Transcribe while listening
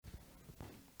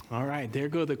All right, there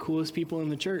go the coolest people in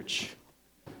the church.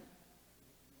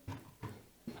 I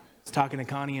was talking to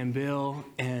Connie and Bill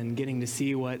and getting to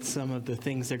see what some of the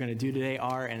things they're going to do today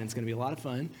are, and it's going to be a lot of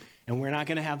fun. And we're not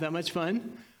going to have that much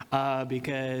fun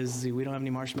because we don't have any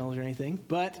marshmallows or anything,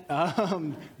 but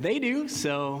they do.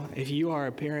 So if you are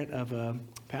a parent of a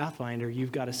Pathfinder,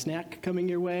 you've got a snack coming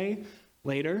your way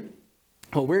later.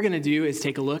 What we're going to do is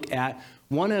take a look at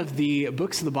one of the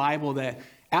books of the Bible that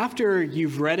after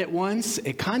you've read it once,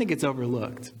 it kind of gets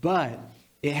overlooked, but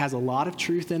it has a lot of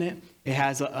truth in it. It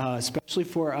has, especially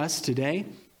for us today,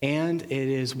 and it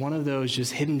is one of those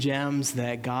just hidden gems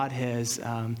that God has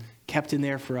kept in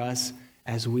there for us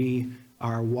as we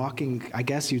are walking, I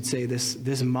guess you'd say,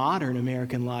 this modern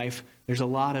American life. There's a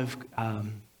lot of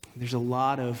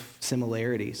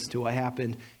similarities to what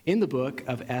happened in the book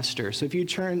of Esther. So if you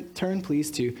turn please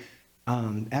to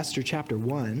Esther chapter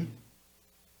 1.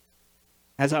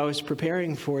 As I was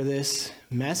preparing for this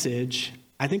message,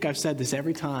 I think I've said this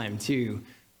every time too.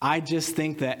 I just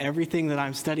think that everything that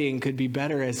I'm studying could be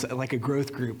better as like a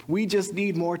growth group. We just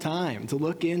need more time to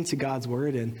look into God's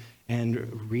word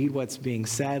and read what's being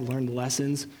said, learn the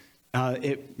lessons.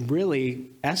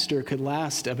 Esther could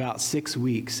last about 6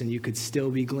 weeks, and you could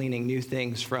still be gleaning new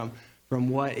things from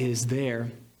what is there.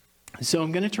 So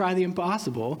I'm going to try the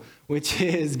impossible, which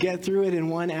is get through it in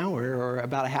 1 hour or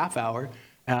about a half hour,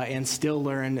 and still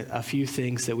learn a few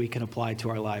things that we can apply to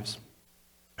our lives.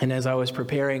 And as I was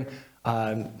preparing,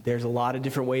 there's a lot of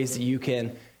different ways that you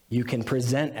can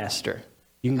present Esther.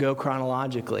 You can go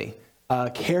chronologically.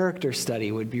 Character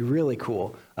study would be really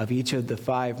cool of each of the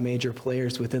 5 major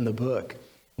players within the book.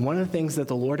 One of the things that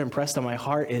the Lord impressed on my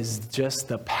heart is just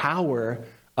the power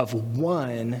of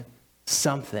one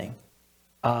something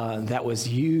that was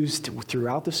used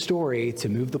throughout the story to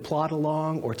move the plot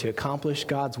along or to accomplish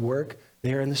God's work.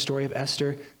 There in the story of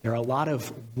Esther, there are a lot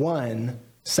of one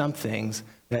somethings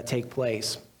that take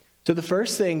place. So the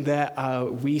first thing that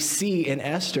we see in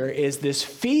Esther is this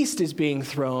feast is being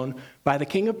thrown by the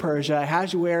king of Persia,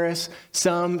 Ahasuerus.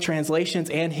 Some translations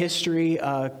and history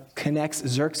connects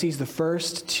Xerxes the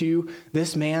First to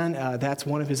this man. That's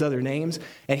one of his other names.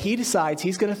 And he decides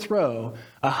he's going to throw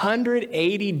a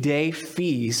 180-day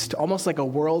feast, almost like a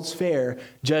World's Fair,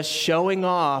 just showing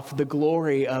off the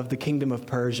glory of the kingdom of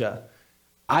Persia.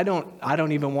 I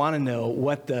don't even want to know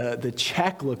what the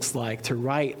check looks like to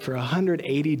write for a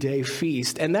 180-day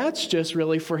feast. And that's just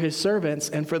really for his servants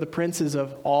and for the princes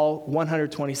of all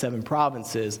 127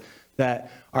 provinces that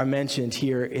are mentioned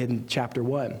here in chapter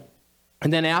 1.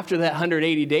 And then after that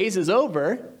 180 days is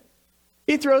over,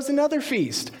 he throws another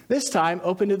feast, this time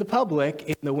open to the public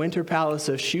in the winter palace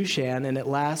of Shushan, and it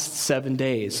lasts 7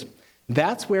 days.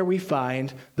 That's where we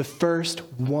find the first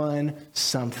one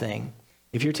something.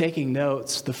 If you're taking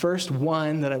notes, the first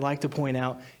one that I'd like to point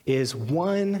out is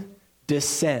one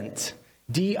dissent,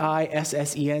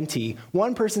 D-I-S-S-E-N-T.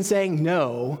 One person saying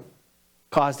no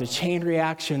caused a chain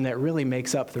reaction that really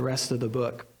makes up the rest of the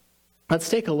book. Let's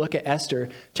take a look at Esther,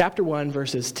 chapter 1,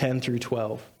 verses 10 through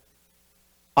 12.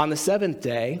 On the 7th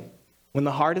day, when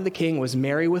the heart of the king was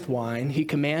merry with wine, he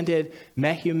commanded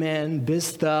Mehuman,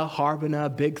 Biztha,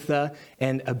 Harbona, Bigtha,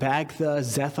 and Abagtha,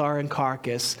 Zethar, and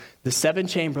Carcass, the 7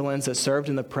 chamberlains that served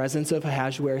in the presence of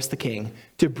Ahasuerus the king,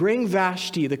 to bring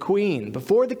Vashti the queen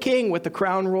before the king with the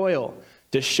crown royal,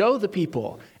 to show the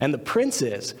people and the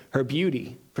princes her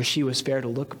beauty, for she was fair to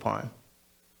look upon.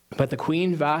 But the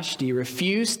queen Vashti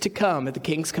refused to come at the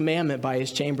king's commandment by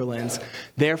his chamberlains.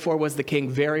 Therefore was the king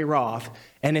very wroth,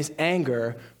 and his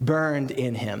anger burned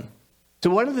in him. So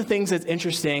one of the things that's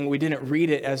interesting, we didn't read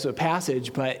it as a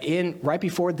passage, but right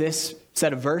before this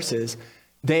set of verses,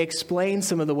 they explain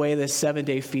some of the way this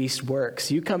 7-day feast works.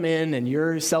 You come in and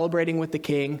you're celebrating with the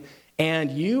king,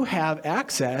 and you have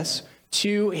access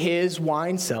to his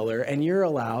wine cellar, and you're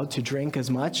allowed to drink as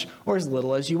much or as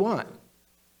little as you want.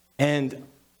 And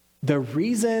the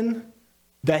reason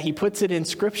that he puts it in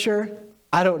Scripture,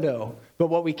 I don't know. But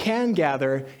what we can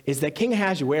gather is that King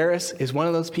Ahasuerus is one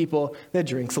of those people that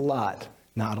drinks a lot,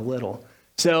 not a little.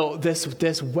 So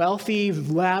this wealthy,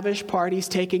 lavish party's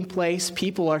taking place.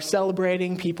 People are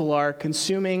celebrating. People are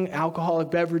consuming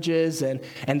alcoholic beverages. And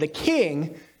the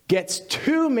king gets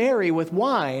too merry with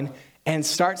wine and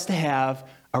starts to have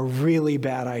a really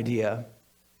bad idea.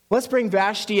 Let's bring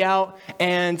Vashti out,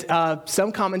 and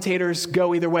some commentators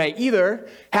go either way. Either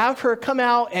have her come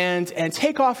out and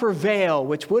take off her veil,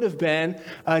 which would have been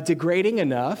degrading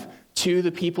enough to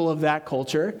the people of that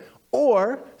culture,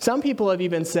 or some people have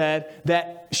even said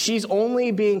that she's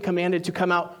only being commanded to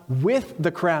come out with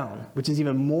the crown, which is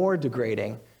even more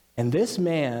degrading. And this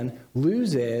man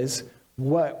loses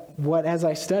what as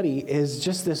I study is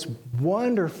just this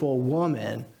wonderful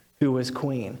woman who was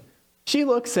queen. She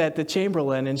looks at the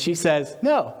chamberlain and she says,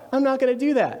 no, I'm not going to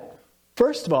do that.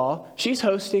 First of all, she's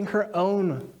hosting her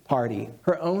own party,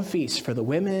 her own feast for the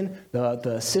women,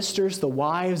 the sisters, the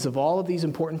wives of all of these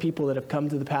important people that have come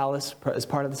to the palace as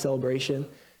part of the celebration.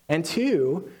 And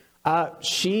two,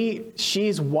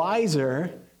 she's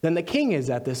wiser than the king is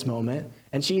at this moment,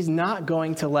 and she's not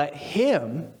going to let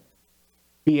him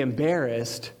be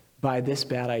embarrassed by this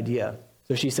bad idea.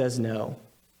 So she says no.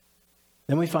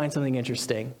 Then we find something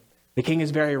interesting. The king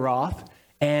is very wroth,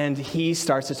 and he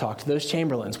starts to talk to those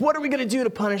chamberlains. What are we going to do to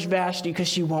punish Vashti because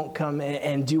she won't come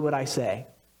and do what I say?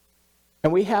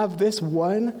 And we have this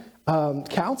one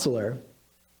counselor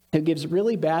who gives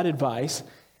really bad advice,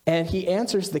 and he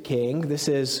answers the king. This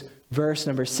is verse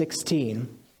number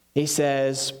 16. He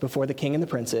says, before the king and the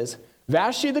princes,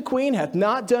 Vashti the queen hath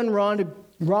not done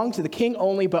wrong to the king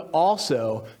only, but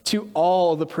also to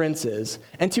all the princes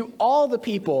and to all the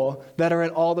people that are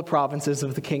in all the provinces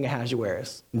of the king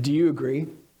Ahasuerus. Do you agree?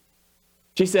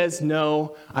 She says,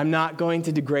 no, I'm not going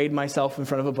to degrade myself in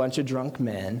front of a bunch of drunk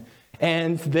men.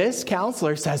 And this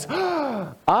counselor says,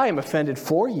 I am offended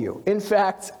for you. In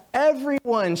fact,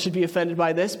 everyone should be offended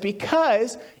by this,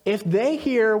 because if they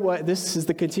hear what, this is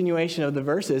the continuation of the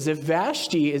verses, if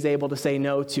Vashti is able to say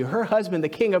no to her husband, the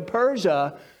king of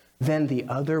Persia, then the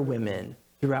other women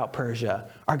throughout Persia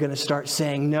are going to start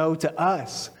saying no to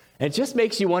us. And it just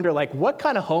makes you wonder, like, what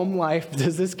kind of home life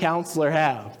does this counselor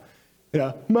have?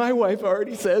 My wife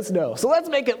already says no, so let's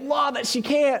make it law that she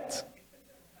can't.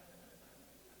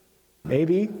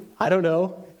 Maybe, I don't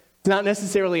know. It's not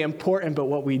necessarily important, but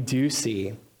what we do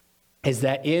see is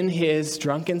that in his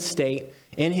drunken state,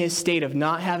 in his state of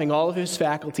not having all of his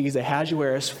faculties,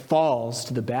 Ahasuerus falls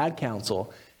to the bad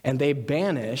counsel, and they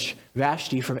banish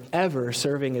Vashti from ever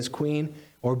serving as queen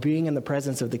or being in the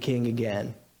presence of the king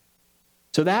again.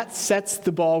 So that sets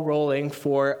the ball rolling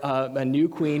for a new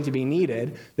queen to be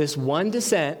needed. This one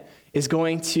descent is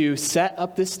going to set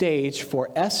up the stage for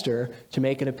Esther to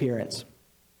make an appearance.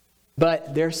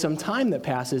 But there's some time that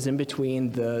passes in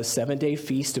between the 7-day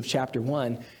feast of chapter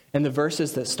 1 and the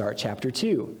verses that start chapter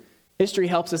 2. History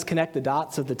helps us connect the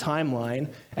dots of the timeline.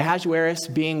 Ahasuerus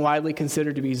being widely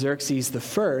considered to be Xerxes the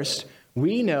first,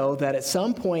 we know that at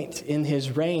some point in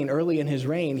his reign, early in his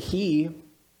reign, he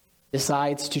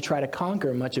decides to try to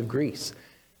conquer much of Greece.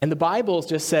 And the Bible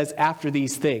just says after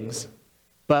these things.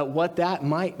 But what that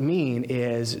might mean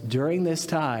is during this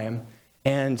time,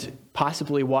 and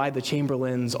possibly why the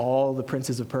chamberlains, all the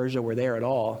princes of Persia were there at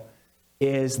all,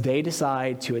 is they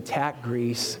decide to attack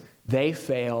Greece. They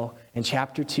fail, and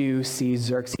chapter 2 sees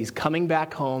Xerxes coming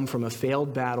back home from a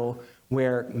failed battle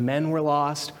where men were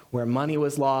lost, where money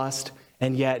was lost,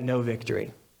 and yet no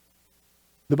victory.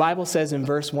 The Bible says in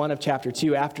verse 1 of chapter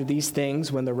 2, after these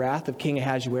things, when the wrath of King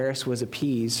Ahasuerus was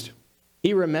appeased,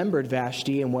 he remembered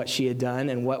Vashti and what she had done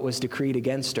and what was decreed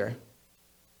against her.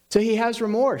 So he has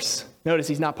remorse. Notice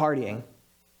he's not partying.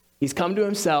 He's come to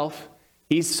himself.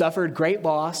 He's suffered great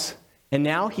loss. And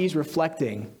now he's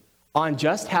reflecting on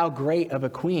just how great of a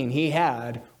queen he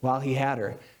had while he had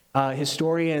her.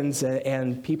 Historians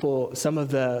and people, some of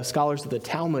the scholars of the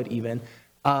Talmud even,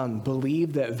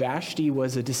 believe that Vashti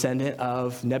was a descendant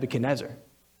of Nebuchadnezzar.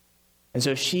 And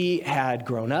so she had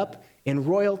grown up in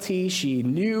royalty. She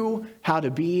knew how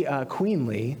to be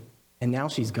queenly, and now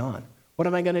she's gone. What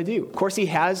am I going to do? Of course, he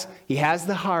has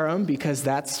the harem because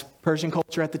that's Persian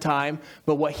culture at the time.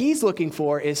 But what he's looking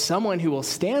for is someone who will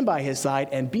stand by his side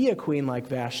and be a queen like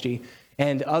Vashti.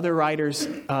 And other writers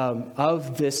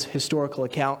of this historical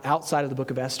account outside of the book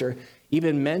of Esther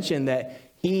even mention that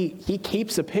he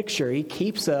keeps a picture, he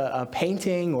keeps a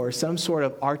painting or some sort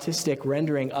of artistic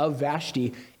rendering of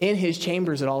Vashti in his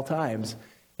chambers at all times.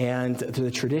 And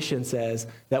the tradition says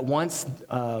that once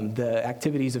the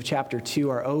activities of chapter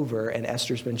 2 are over and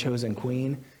Esther's been chosen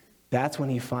queen, that's when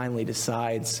he finally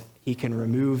decides he can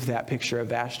remove that picture of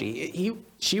Vashti.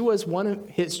 She was one of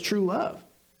his true love.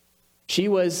 She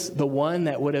was the one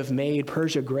that would have made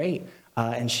Persia great,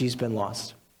 and she's been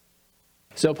lost.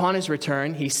 So upon his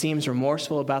return, he seems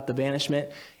remorseful about the banishment,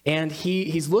 and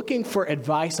he's looking for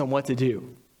advice on what to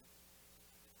do.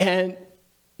 And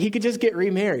he could just get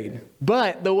remarried.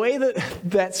 But the way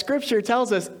that scripture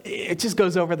tells us, it just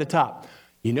goes over the top.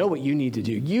 You know what you need to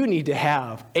do? You need to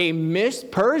have a Miss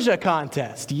Persia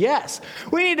contest. Yes,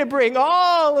 we need to bring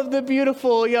all of the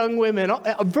beautiful young women,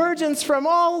 virgins from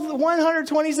all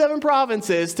 127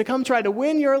 provinces to come try to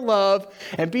win your love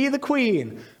and be the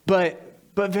queen. But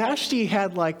Vashti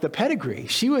had like the pedigree.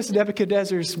 She was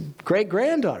Nebuchadnezzar's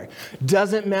great-granddaughter.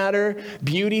 Doesn't matter.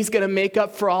 Beauty's going to make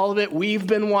up for all of it. We've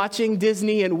been watching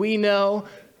Disney and we know.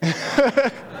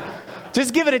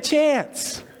 Just give it a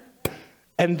chance.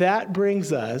 And that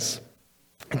brings us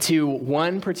to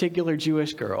one particular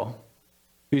Jewish girl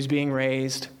who's being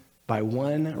raised by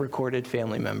one recorded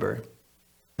family member.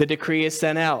 The decree is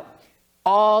sent out.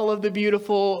 All of the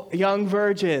beautiful young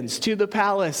virgins to the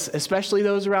palace, especially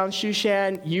those around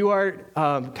Shushan, you are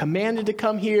commanded to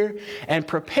come here and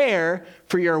prepare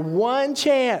for your one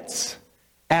chance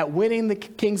at winning the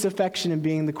king's affection and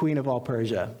being the queen of all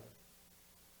Persia.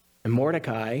 And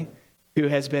Mordecai, who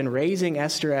has been raising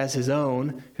Esther as his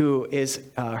own, who is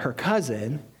her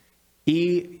cousin,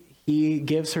 he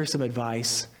gives her some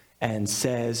advice and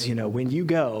says, when you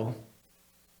go,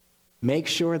 make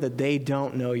sure that they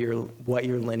don't know what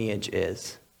your lineage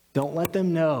is. Don't let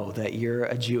them know that you're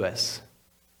a Jewess.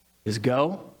 Just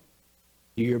go,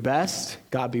 do your best,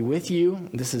 God be with you.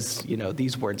 This is,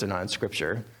 these words are not in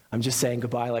Scripture. I'm just saying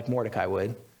goodbye like Mordecai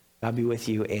would. God be with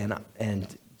you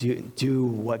and do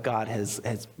what God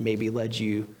has maybe led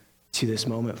you to this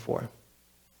moment for.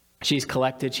 She's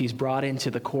collected, she's brought into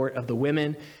the court of the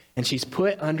women, and she's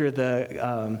put under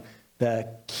the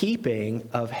keeping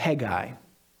of Haggai.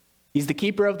 He's the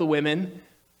keeper of the women,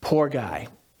 poor guy.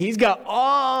 He's got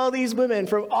all these women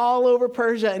from all over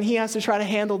Persia, and he has to try to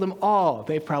handle them all.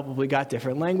 They've probably got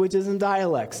different languages and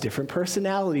dialects, different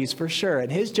personalities for sure. And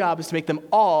his job is to make them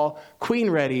all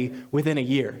queen ready within a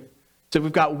year. So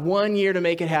we've got 1 year to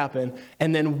make it happen,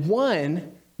 and then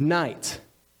one night,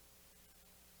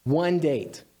 one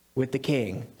date with the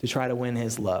king to try to win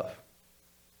his love.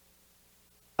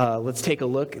 Let's take a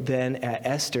look then at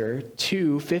Esther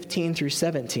 2:15 through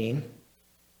 17.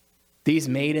 These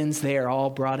maidens, they are all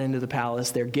brought into the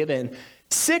palace. They're given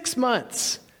 6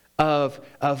 months of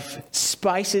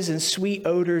spices and sweet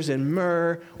odors and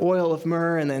myrrh, oil of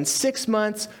myrrh, and then 6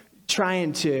 months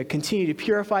trying to continue to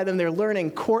purify them. They're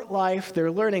learning court life.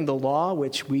 They're learning the law,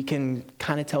 which we can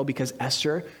kind of tell because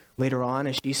Esther, later on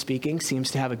as she's speaking,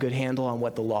 seems to have a good handle on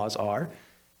what the laws are.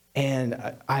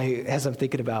 And as I'm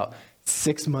thinking about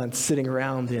 6 months sitting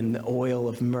around in the oil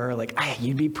of myrrh, like,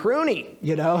 you'd be pruny,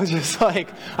 just like,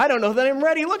 I don't know that I'm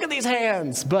ready. Look at these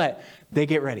hands. But they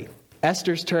get ready.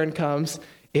 Esther's turn comes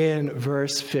in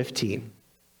verse 15.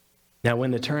 Now,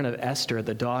 when the turn of Esther,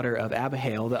 the daughter of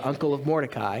Abihail, the uncle of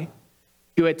Mordecai,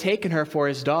 who had taken her for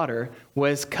his daughter,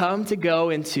 was come to go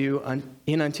in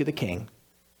unto the king,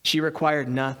 she required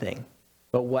nothing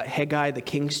but what Haggai, the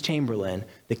king's chamberlain,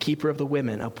 the keeper of the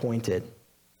women, appointed.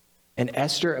 And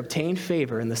Esther obtained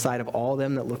favor in the sight of all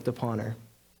them that looked upon her.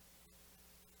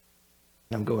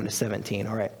 I'm going to 17.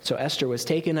 All right. So Esther was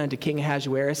taken unto King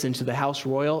Ahasuerus into the house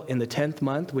royal in the 10th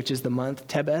month, which is the month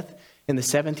Tebeth, in the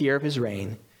 7th year of his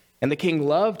reign. And the king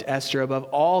loved Esther above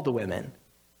all the women,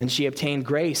 and she obtained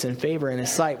grace and favor in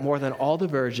his sight more than all the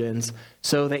virgins,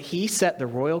 so that he set the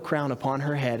royal crown upon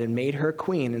her head and made her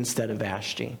queen instead of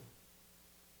Vashti.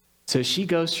 So she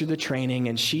goes through the training,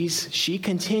 and she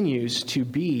continues to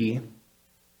be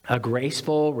a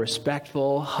graceful,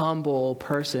 respectful, humble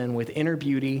person with inner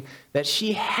beauty that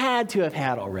she had to have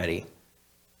had already.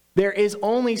 There is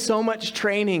only so much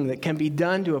training that can be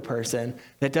done to a person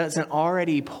that doesn't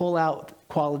already pull out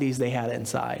qualities they had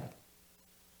inside.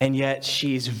 And yet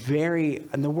she's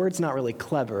and the word's not really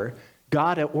clever.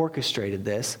 God orchestrated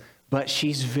this, but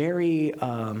she's very,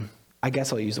 I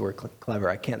guess I'll use the word clever.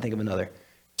 I can't think of another.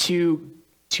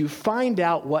 To find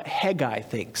out what Haggai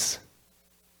thinks.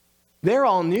 They're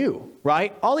all new,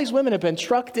 right? All these women have been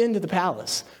trucked into the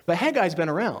palace, but Haggai's been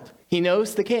around. He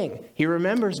knows the king. He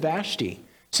remembers Vashti.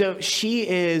 So she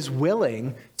is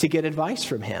willing to get advice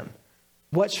from him.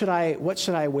 What should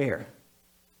I wear?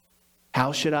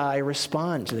 How should I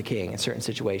respond to the king in certain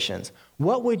situations?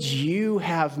 What would you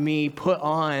have me put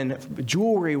on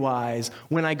jewelry-wise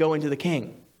when I go into the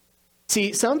king?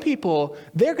 See, some people,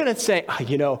 they're going to say,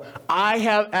 I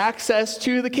have access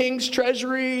to the king's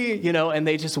treasury, and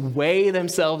they just weigh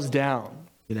themselves down,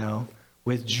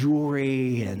 with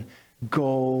jewelry and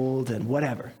gold and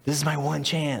whatever. This is my one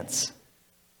chance.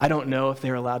 I don't know if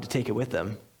they're allowed to take it with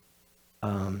them.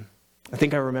 I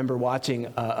think I remember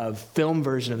watching a film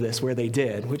version of this where they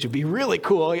did, which would be really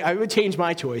cool. I would change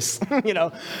my choice.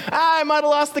 I might have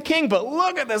lost the king, but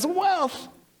look at this wealth.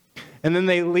 And then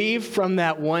they leave from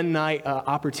that one night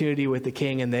opportunity with the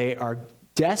king, and they are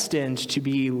destined to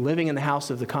be living in the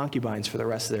house of the concubines for the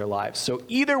rest of their lives. So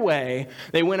either way,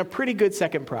 they win a pretty good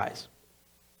second prize.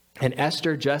 And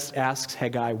Esther just asks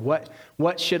Haggai,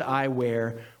 what should I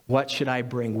wear? What should I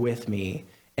bring with me?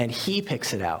 And he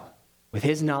picks it out with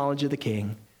his knowledge of the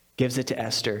king, gives it to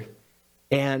Esther.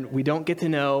 And we don't get to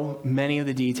know many of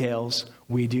the details.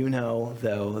 We do know,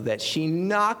 though, that she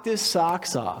knocked his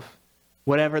socks off.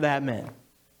 Whatever that meant,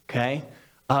 okay?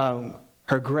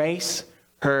 Her grace,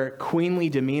 her queenly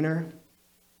demeanor,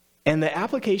 And the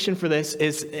application for this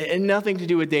is nothing to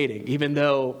do with dating, even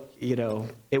though,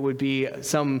 it would be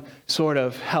some sort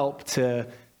of help to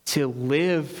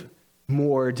live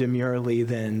more demurely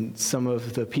than some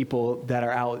of the people that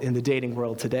are out in the dating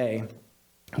world today.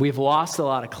 We've lost a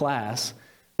lot of class.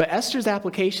 But Esther's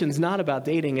application is not about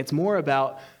dating. It's more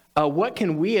about what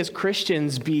can we as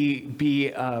Christians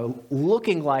be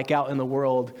looking like out in the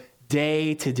world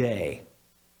day to day.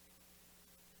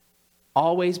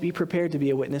 Always be prepared to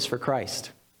be a witness for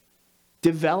Christ.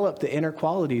 Develop the inner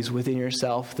qualities within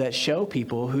yourself that show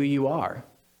people who you are.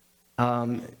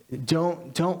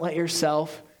 Don't let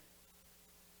yourself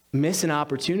miss an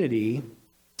opportunity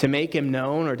to make him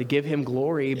known or to give him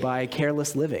glory by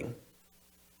careless living.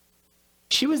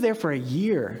 She was there for a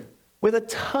year with a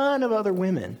ton of other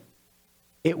women.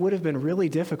 It would have been really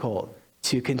difficult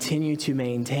to continue to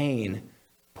maintain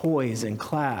poise and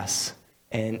class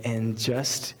and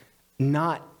just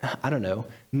not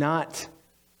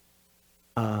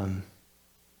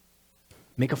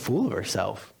make a fool of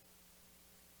herself.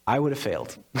 I would have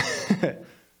failed.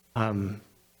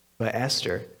 But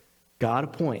Esther, God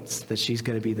appoints that she's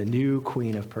going to be the new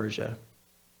queen of Persia.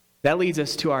 That leads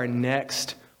us to our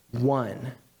next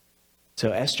one.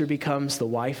 So Esther becomes the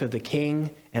wife of the king,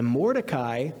 and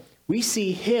Mordecai, we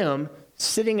see him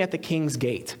sitting at the king's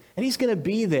gate, and he's going to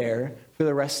be there for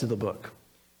the rest of the book.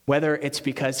 Whether it's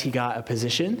because he got a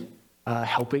position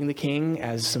helping the king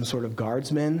as some sort of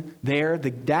guardsman there,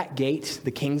 that gate,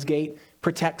 the king's gate,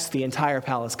 protects the entire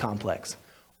palace complex.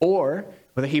 Or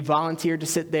whether he volunteered to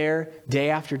sit there day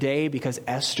after day because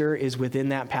Esther is within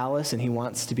that palace and he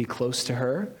wants to be close to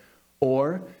her.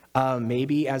 Or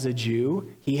maybe as a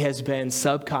Jew, he has been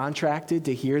subcontracted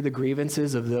to hear the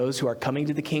grievances of those who are coming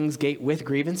to the king's gate with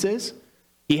grievances.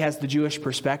 He has the Jewish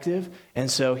perspective, and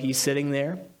so he's sitting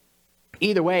there.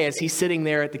 Either way, as he's sitting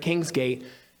there at the king's gate,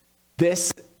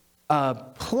 this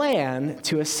plan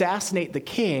to assassinate the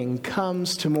king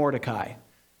comes to Mordecai.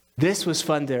 This was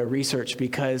fun to research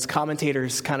because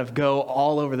commentators kind of go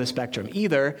all over the spectrum.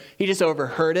 Either he just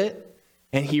overheard it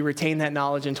and he retained that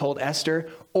knowledge and told Esther,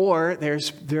 or there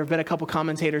have been a couple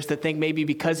commentators that think maybe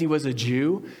because he was a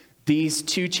Jew, these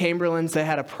two chamberlains that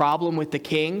had a problem with the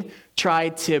king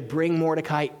tried to bring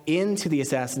Mordecai into the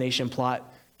assassination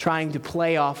plot, trying to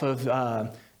play off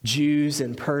of Jews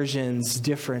and Persians'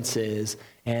 differences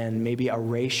and maybe a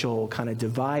racial kind of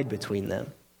divide between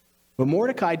them. But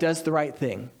Mordecai does the right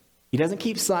thing. He doesn't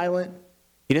keep silent.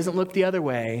 He doesn't look the other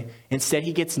way. Instead,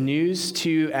 he gets news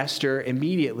to Esther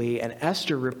immediately, and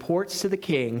Esther reports to the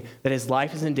king that his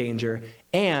life is in danger,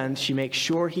 and she makes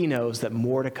sure he knows that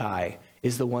Mordecai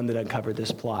is the one that uncovered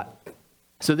this plot.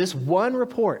 So this one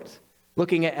report,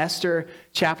 looking at Esther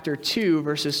chapter 2,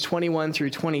 verses 21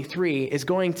 through 23, is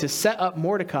going to set up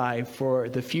Mordecai for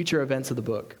the future events of the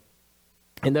book.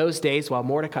 In those days, while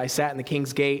Mordecai sat in the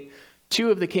king's gate, two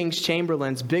of the king's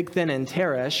chamberlains, Bigthan and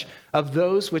Teresh, of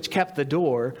those which kept the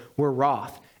door, were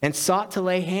wroth, and sought to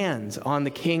lay hands on the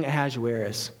king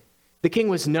Ahasuerus. The king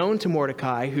was known to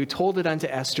Mordecai, who told it unto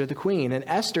Esther the queen, and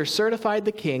Esther certified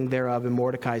the king thereof in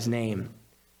Mordecai's name.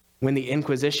 When the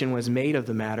inquisition was made of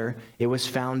the matter, it was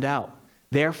found out.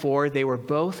 Therefore they were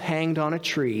both hanged on a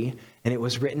tree, and it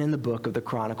was written in the book of the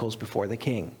Chronicles before the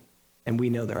king. And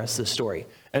we know the rest of the story.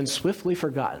 And swiftly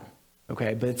forgotten.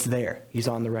 Okay, but it's there. He's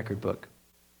on the record book.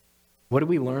 What do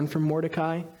we learn from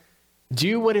Mordecai?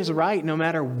 Do what is right no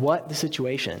matter what the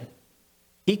situation.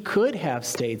 He could have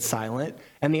stayed silent,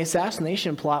 and the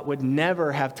assassination plot would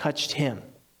never have touched him.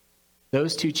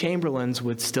 Those two chamberlains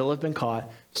would still have been caught,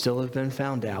 still have been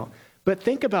found out. But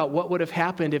think about what would have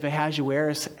happened if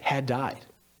Ahasuerus had died.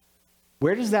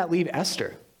 Where does that leave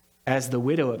Esther as the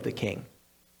widow of the king?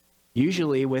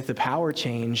 Usually with the power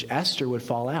change, Esther would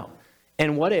fall out.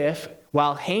 And what if,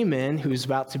 while Haman, who's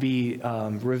about to be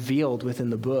revealed within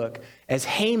the book, as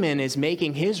Haman is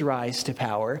making his rise to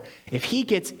power, if he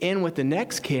gets in with the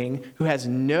next king who has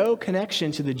no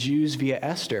connection to the Jews via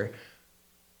Esther,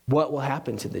 what will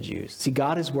happen to the Jews? See,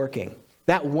 God is working.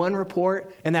 That one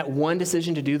report and that one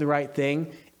decision to do the right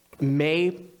thing may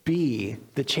be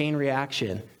the chain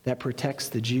reaction that protects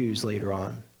the Jews later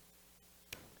on.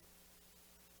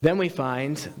 Then we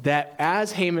find that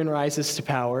as Haman rises to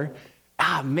power,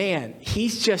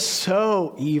 he's just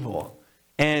so evil.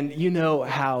 And you know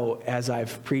how, as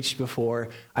I've preached before,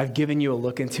 I've given you a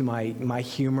look into my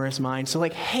humorous mind. So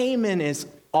like Haman is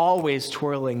always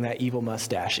twirling that evil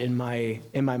mustache in my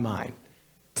mind.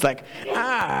 It's like,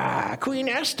 Queen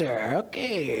Esther,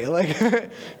 okay. Like,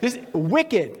 this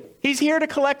wicked. He's here to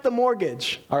collect the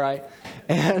mortgage, all right?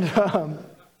 And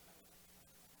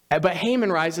but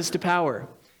Haman rises to power.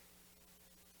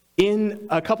 In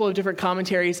a couple of different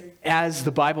commentaries, as the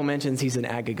Bible mentions he's an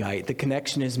Agagite, the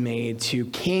connection is made to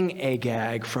King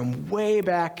Agag from way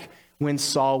back when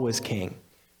Saul was king.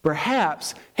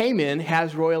 Perhaps Haman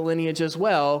has royal lineage as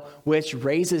well, which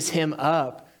raises him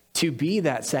up to be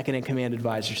that second in command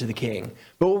advisor to the king.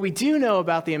 But what we do know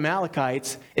about the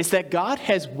Amalekites is that God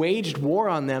has waged war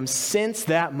on them since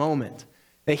that moment.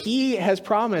 That he has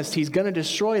promised he's going to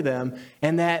destroy them,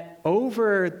 and that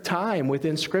over time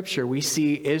within Scripture, we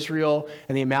see Israel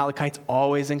and the Amalekites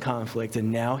always in conflict.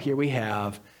 And now here we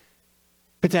have,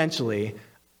 potentially,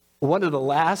 one of the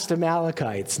last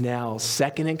Amalekites now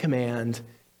second in command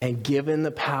and given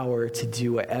the power to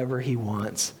do whatever he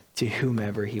wants to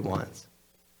whomever he wants.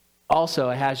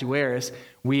 Also, Ahasuerus,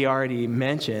 we already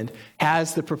mentioned,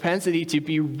 has the propensity to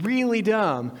be really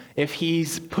dumb if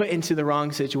he's put into the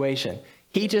wrong situation.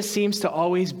 He just seems to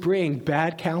always bring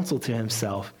bad counsel to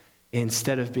himself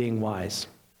instead of being wise.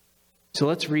 So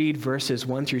let's read verses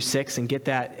 1 through 6 and get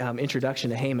that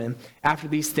introduction to Haman. After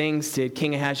these things did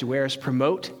King Ahasuerus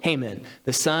promote Haman,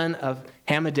 the son of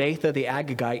Hammedatha the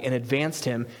Agagite, and advanced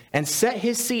him, and set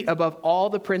his seat above all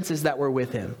the princes that were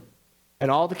with him.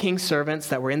 And all the king's servants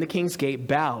that were in the king's gate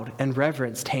bowed and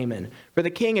reverenced Haman, for the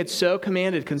king had so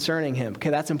commanded concerning him. Okay,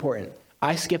 that's important.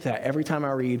 I skip that every time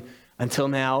I read until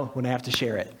now when I have to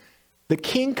share it. The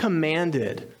king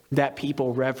commanded that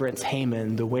people reverence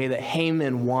Haman the way that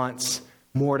Haman wants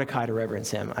Mordecai to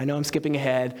reverence him. I know I'm skipping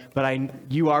ahead, but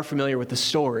you are familiar with the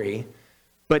story.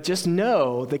 But just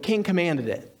know the king commanded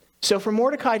it. So for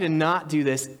Mordecai to not do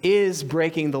this is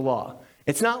breaking the law.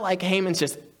 It's not like Haman's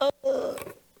just,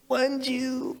 one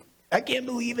Jew, I can't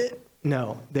believe it.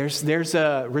 No, there's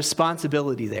a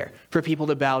responsibility there for people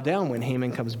to bow down when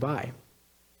Haman comes by.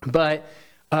 But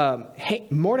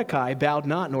Mordecai bowed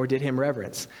not, nor did him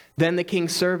reverence. Then the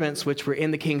king's servants, which were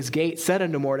in the king's gate, said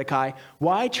unto Mordecai,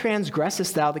 Why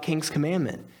transgressest thou the king's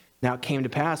commandment? Now it came to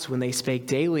pass, when they spake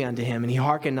daily unto him, and he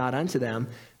hearkened not unto them,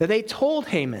 that they told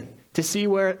Haman to see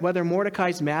whether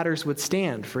Mordecai's matters would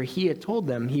stand, for he had told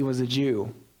them he was a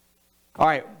Jew. All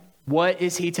right, what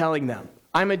is he telling them?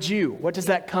 I'm a Jew. What does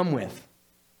that come with?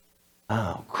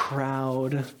 Oh,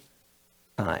 crowd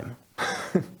time.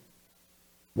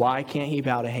 Why can't he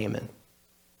bow to Haman?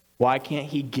 Why can't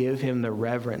he give him the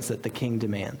reverence that the king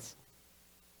demands?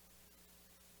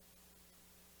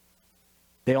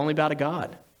 They only bow to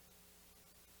God.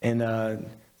 And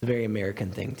it's a very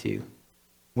American thing, too.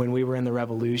 When we were in the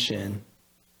Revolution,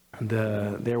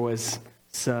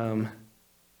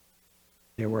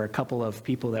 there were a couple of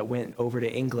people that went over to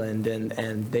England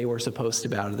and they were supposed to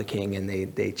bow to the king and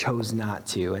they chose not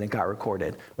to, and it got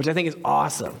recorded, which I think is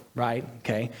awesome, right?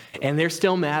 Okay. And they're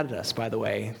still mad at us, by the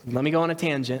way. Let me go on a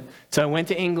tangent. So I went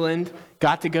to England,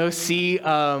 got to go see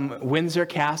Windsor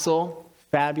Castle.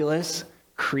 Fabulous,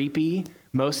 creepy.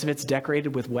 Most of it's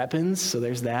decorated with weapons, so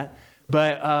there's that.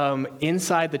 But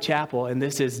inside the chapel, and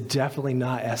this is definitely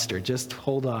not Esther, just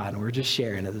hold on. We're just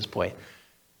sharing at this point.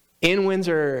 In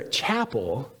Windsor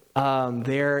Chapel,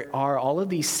 there are all of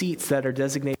these seats that are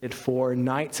designated for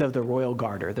Knights of the Royal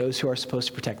Garter, or those who are supposed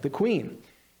to protect the Queen.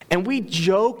 And we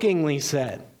jokingly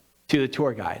said to the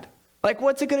tour guide, like,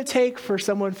 what's it going to take for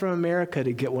someone from America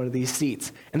to get one of these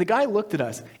seats? And the guy looked at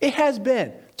us. It has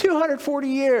been 240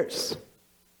 years.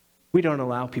 We don't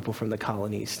allow people from the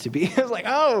colonies to be. I was like,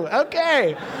 oh,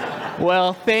 okay.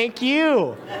 Well, thank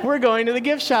you. We're going to the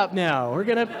gift shop now. We're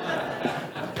going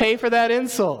to pay for that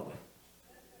insult.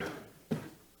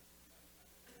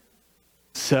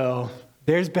 So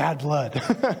there's bad blood.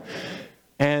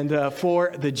 And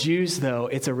for the Jews, though,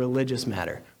 it's a religious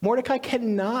matter. Mordecai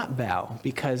cannot bow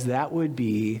because that would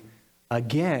be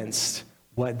against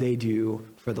what they do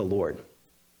for the Lord.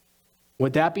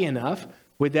 Would that be enough?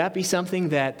 Would that be something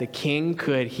that the king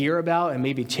could hear about and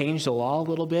maybe change the law a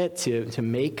little bit to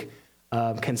make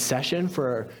concession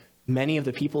for many of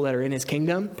the people that are in his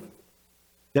kingdom?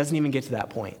 Doesn't even get to that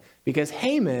point. Because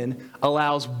Haman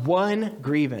allows one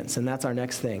grievance, and that's our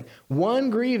next thing. One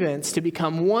grievance to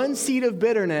become one seed of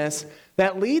bitterness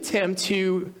that leads him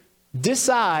to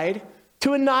decide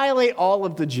to annihilate all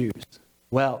of the Jews.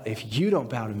 Well, if you don't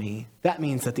bow to me, that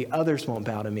means that the others won't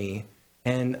bow to me.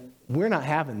 And we're not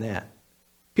having that.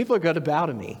 People are going to bow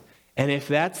to me. And if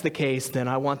that's the case, then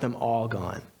I want them all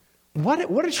gone.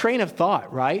 What a train of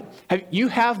thought, right? You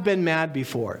have been mad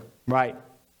before, right?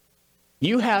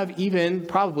 You have even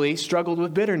probably struggled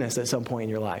with bitterness at some point in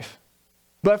your life.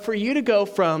 But for you to go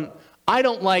from, I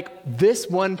don't like this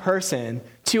one person,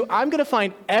 to I'm going to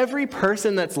find every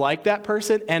person that's like that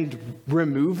person and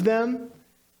remove them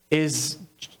is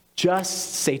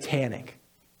just satanic.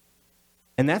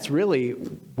 And that's really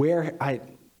where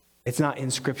It's not in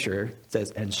Scripture. It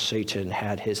says, and Satan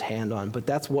had his hand on, but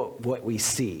that's what we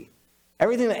see.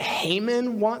 Everything that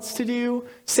Haman wants to do,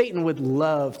 Satan would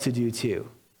love to do too.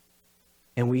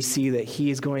 And we see that he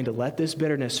is going to let this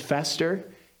bitterness fester.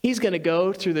 He's going to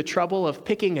go through the trouble of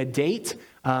picking a date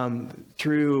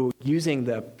through using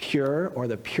the pure or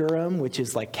the Purim, which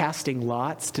is like casting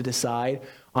lots to decide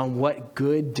on what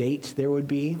good date there would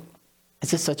be.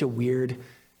 It's just such a weird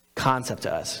concept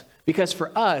to us. Because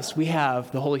for us, we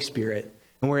have the Holy Spirit,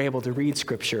 and we're able to read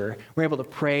Scripture. We're able to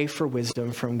pray for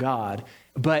wisdom from God.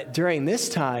 But during this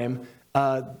time,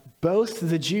 both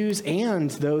the Jews and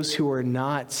those who are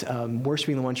not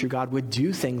worshiping the one true God would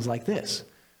do things like this,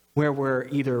 where we're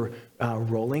either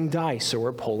rolling dice or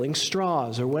we're pulling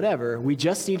straws or whatever. We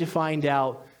just need to find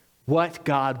out what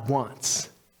God wants.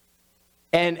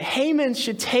 And Haman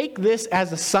should take this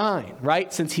as a sign,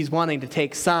 right? Since he's wanting to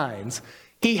take signs,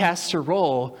 he has to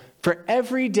roll for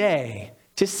every day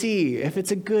to see if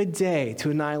it's a good day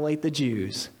to annihilate the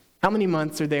Jews. How many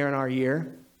months are there in our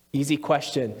year? Easy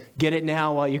question. Get it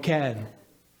now while you can.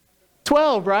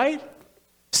 12, right?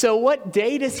 So what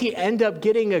day does he end up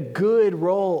getting a good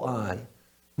roll on?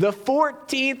 The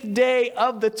 14th day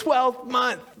of the 12th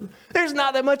month. There's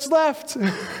not that much left.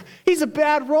 He's a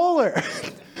bad roller.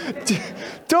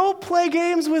 Don't play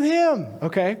games with him,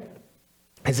 okay?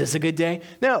 Is this a good day?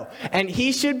 No. And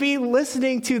he should be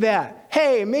listening to that.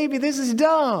 Hey, maybe this is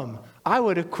dumb. I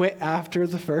would have quit after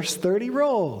the first 30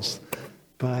 rolls.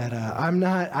 But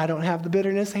I don't have the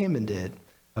bitterness Haman did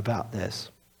about this.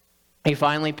 He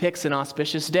finally picks an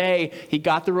auspicious day. He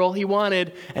got the role he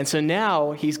wanted. And so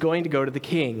now he's going to go to the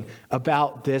king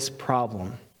about this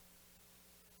problem.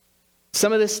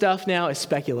 Some of this stuff now is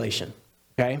speculation,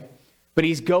 okay? But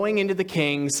he's going into the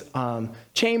king's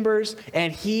chambers,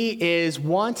 and he is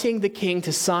wanting the king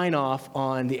to sign off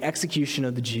on the execution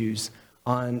of the Jews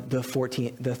on the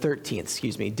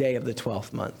 13th, day of the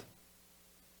 12th month.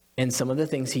 And some of the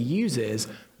things he uses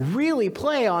really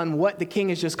play on what the king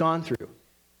has just gone through.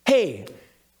 Hey,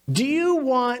 do you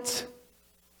want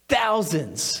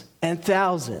thousands and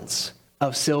thousands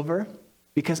of silver?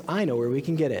 Because I know where we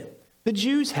can get it. The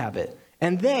Jews have it,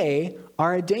 and they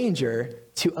are a danger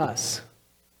to us.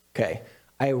 Okay,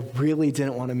 I really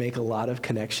didn't want to make a lot of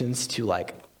connections to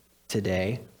like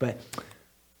today, but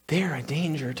they're a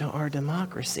danger to our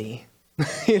democracy.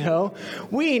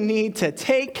 We need to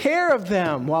take care of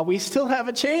them while we still have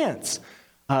a chance.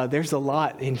 There's a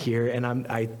lot in here, and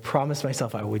I promised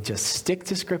myself I would just stick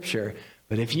to Scripture.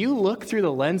 But if you look through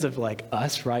the lens of like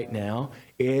us right now,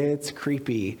 it's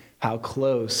creepy how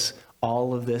close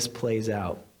all of this plays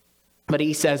out. But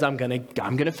he says, I'm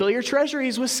gonna fill your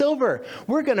treasuries with silver.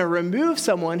 We're gonna remove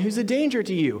someone who's a danger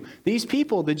to you. These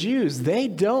people, the Jews, they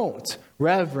don't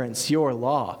reverence your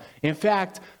law. In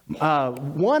fact,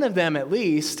 one of them at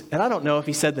least, and I don't know if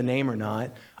he said the name or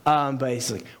not, but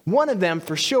he's like, one of them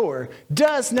for sure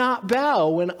does not bow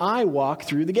when I walk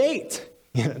through the gate.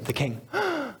 The king,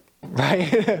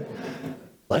 right?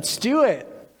 Let's do it.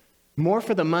 More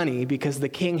for the money, because the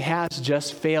king has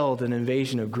just failed an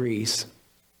invasion of Greece.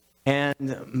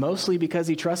 And mostly because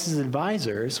he trusts his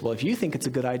advisors. Well, if you think it's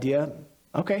a good idea,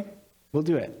 okay, we'll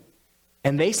do it.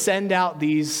 And they send out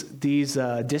these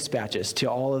dispatches to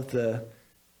all of the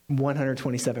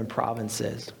 127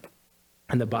 provinces.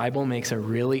 And the Bible makes a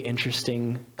really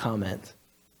interesting comment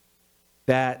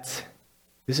that,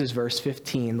 this is verse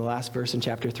 15, the last verse in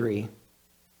chapter 3.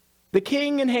 The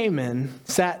king and Haman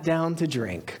sat down to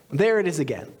drink. There it is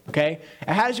again, okay?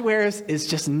 Ahasuerus is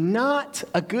just not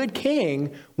a good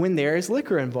king when there is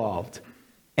liquor involved.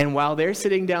 And while they're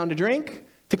sitting down to drink,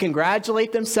 to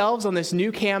congratulate themselves on this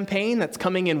new campaign that's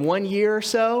coming in 1 year or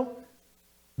so,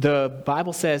 the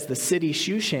Bible says the city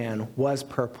Shushan was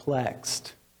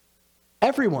perplexed.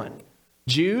 Everyone,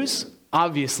 Jews,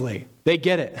 obviously, they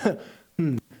get it.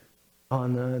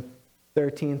 On the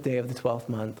 13th day of the 12th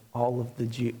month, all of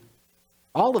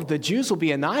the Jews will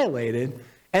be annihilated,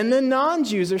 and the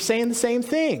non-Jews are saying the same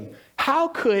thing. How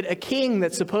could a king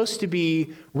that's supposed to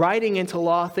be writing into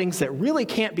law things that really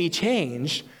can't be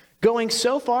changed, going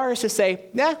so far as to say,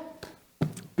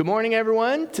 good morning,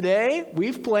 everyone. Today,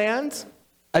 we've planned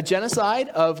a genocide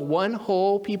of one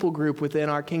whole people group within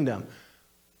our kingdom.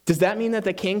 Does that mean that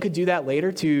the king could do that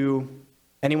later to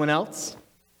anyone else?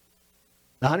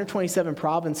 The 127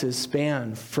 provinces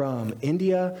span from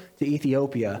India to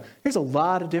Ethiopia. There's a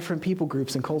lot of different people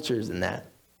groups and cultures in that.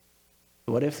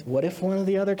 What if one of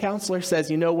the other counselors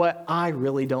says, you know what, I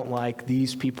really don't like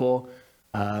these people.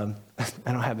 I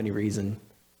don't have any reason,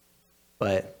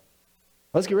 but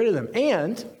let's get rid of them,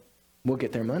 and we'll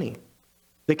get their money.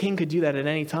 The king could do that at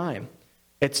any time.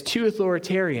 It's too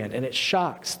authoritarian, and it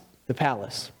shocks the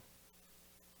palace.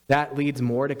 That leads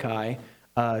Mordecai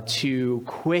to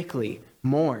quickly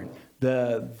mourn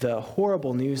the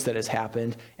horrible news that has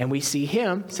happened. And we see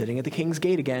him sitting at the king's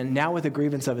gate again, now with a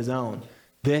grievance of his own.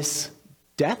 This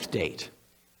death date.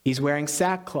 He's wearing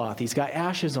sackcloth. He's got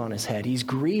ashes on his head. He's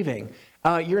grieving.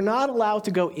 You're not allowed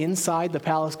to go inside the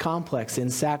palace complex in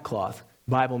sackcloth.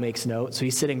 Bible makes note. So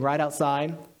he's sitting right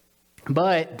outside.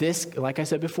 But this, like I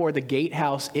said before, the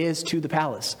gatehouse is to the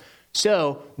palace.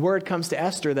 So word comes to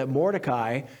Esther that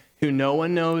Mordecai, who no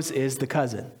one knows is the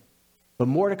cousin, but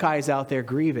Mordecai is out there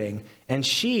grieving, and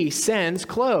she sends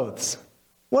clothes.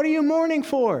 What are you mourning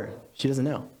for? She doesn't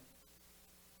know.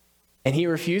 And he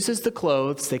refuses the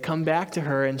clothes. They come back to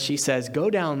her, and she says,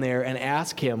 go down there and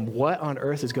ask him what on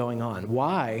earth is going on.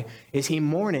 Why is he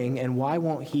mourning, and why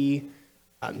won't he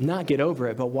not get over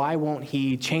it, but why won't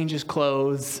he change his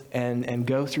clothes and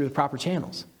go through the proper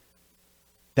channels?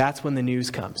 That's when the news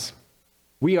comes.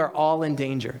 We are all in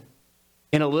danger.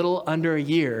 In a little under a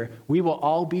year, we will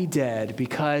all be dead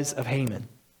because of Haman.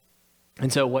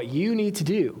 And so what you need to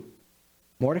do,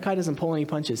 Mordecai doesn't pull any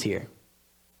punches here.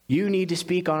 You need to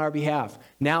speak on our behalf.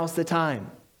 Now's the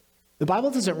time. The Bible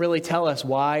doesn't really tell us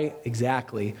why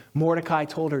exactly Mordecai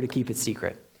told her to keep it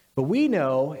secret. But we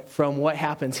know from what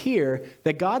happens here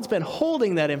that God's been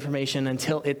holding that information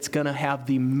until it's going to have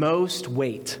the most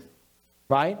weight,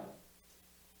 right?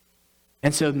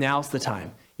 And so now's the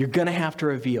time. You're going to have to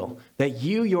reveal that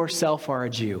you yourself are a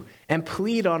Jew and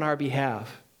plead on our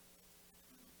behalf.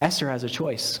 Esther has a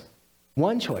choice.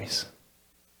 One choice.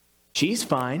 She's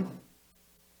fine.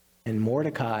 And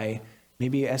Mordecai,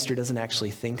 maybe Esther doesn't actually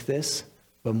think this,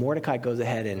 but Mordecai goes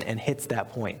ahead and hits that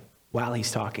point while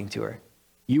he's talking to her.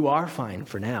 You are fine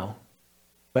for now.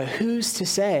 But who's to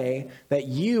say that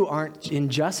you aren't in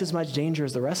just as much danger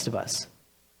as the rest of us?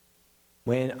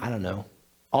 When, I don't know,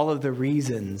 all of the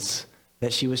reasons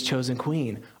that she was chosen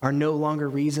queen are no longer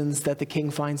reasons that the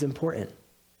king finds important.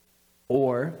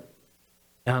 Or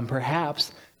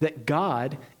perhaps that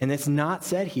God, and it's not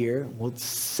said here, we'll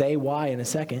say why in a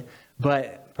second,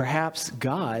 but perhaps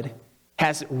God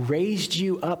has raised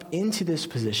you up into this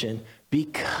position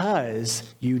because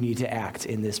you need to act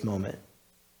in this moment.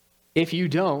 If you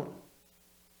don't,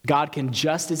 God can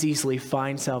just as easily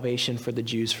find salvation for the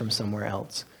Jews from somewhere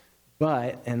else.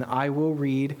 But, and I will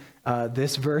read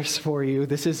this verse for you.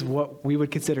 This is what we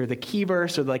would consider the key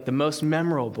verse, or like the most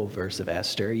memorable verse of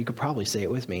Esther. You could probably say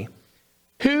it with me.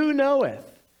 Who knoweth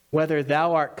whether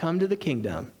thou art come to the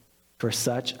kingdom for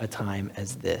such a time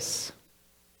as this?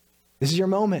 This is your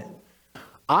moment.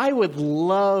 I would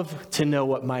love to know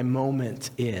what my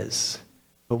moment is,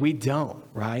 but we don't,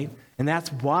 right? And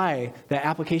that's why the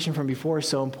application from before is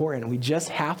so important. We just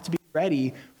have to be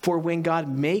ready for when God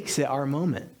makes it our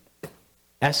moment.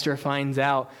 Esther finds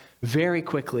out very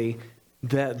quickly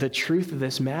the truth of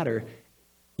this matter.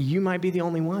 You might be the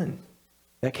only one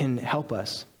that can help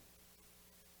us.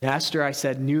 Esther, I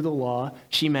said, knew the law.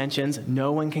 She mentions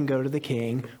no one can go to the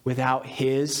king without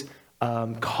his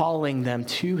calling them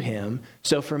to him.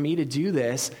 So for me to do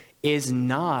this is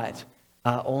not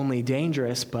only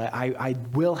dangerous, but I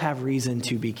will have reason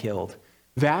to be killed.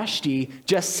 Vashti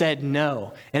just said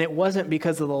no. And it wasn't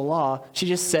because of the law. She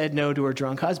just said no to her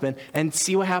drunk husband. And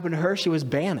see what happened to her? She was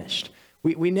banished.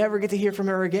 We never get to hear from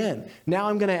her again. Now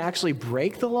I'm going to actually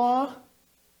break the law?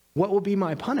 What will be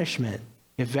my punishment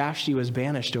if Vashti was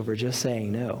banished over just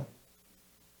saying no?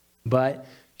 But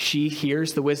she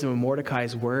hears the wisdom of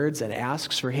Mordecai's words and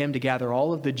asks for him to gather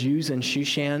all of the Jews in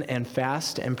Shushan and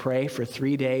fast and pray for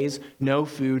 3 days. No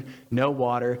food, no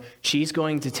water. She's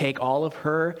going to take all of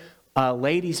her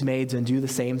ladies' maids and do the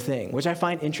same thing, which I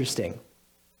find interesting.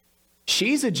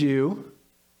 She's a Jew,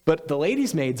 but the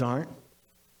ladies' maids aren't.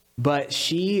 But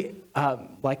she,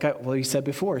 you said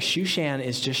before, Shushan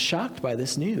is just shocked by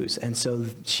this news. And so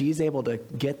she's able to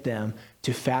get them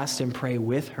to fast and pray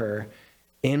with her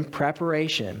in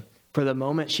preparation for the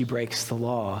moment she breaks the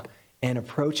law and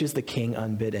approaches the king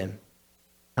unbidden.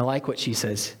 I like what she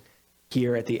says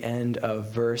here at the end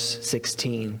of verse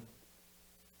 16.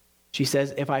 She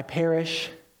says, if I perish,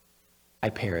 I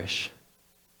perish.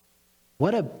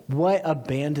 What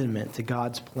abandonment to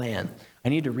God's plan. I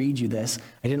need to read you this.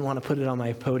 I didn't want to put it on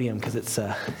my podium because it's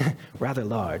rather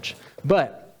large.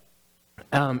 But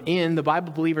in the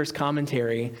Bible Believers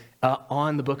commentary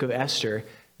on the book of Esther,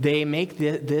 they make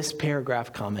this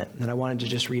paragraph comment, and I wanted to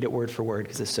just read it word for word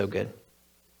because it's so good.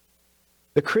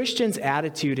 The Christian's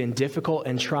attitude in difficult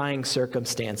and trying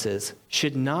circumstances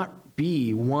should not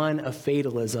be one of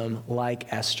fatalism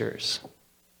like Esther's.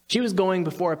 She was going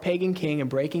before a pagan king and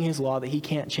breaking his law that he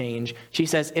can't change. She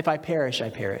says, if I perish, I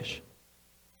perish.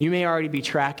 You may already be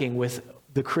tracking with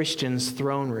the Christian's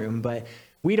throne room, but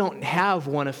we don't have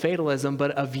one of fatalism,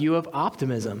 but a view of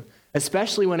optimism,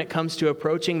 especially when it comes to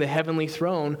approaching the heavenly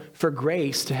throne for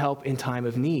grace to help in time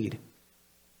of need.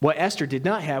 What Esther did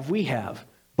not have, we have.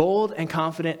 Bold and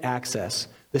confident access.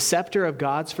 The scepter of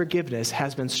God's forgiveness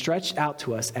has been stretched out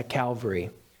to us at Calvary.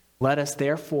 Let us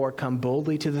therefore come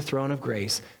boldly to the throne of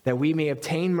grace, that we may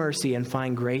obtain mercy and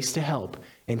find grace to help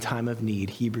in time of need.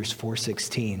 Hebrews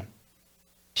 4:16.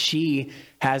 She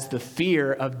has the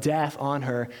fear of death on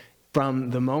her from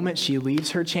the moment she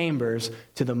leaves her chambers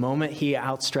to the moment he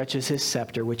outstretches his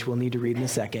scepter, which we'll need to read in a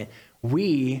second.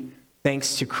 We,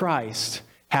 thanks to Christ,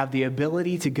 have the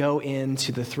ability to go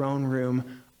into the throne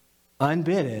room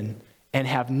unbidden and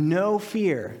have no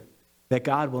fear that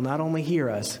God will not only hear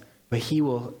us, but he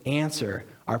will answer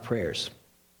our prayers.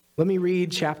 Let me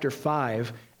read chapter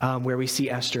 5, where we see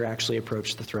Esther actually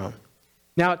approach the throne.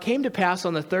 Now it came to pass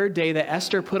on the third day that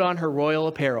Esther put on her royal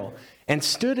apparel and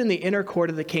stood in the inner court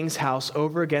of the king's house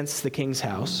over against the king's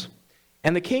house.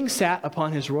 And the king sat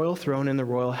upon his royal throne in the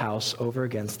royal house over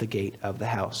against the gate of the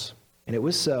house. And it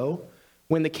was so,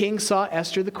 when the king saw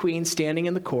Esther the queen standing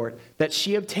in the court, that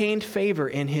she obtained favor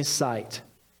in his sight.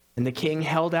 And the king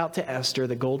held out to Esther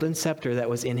the golden scepter that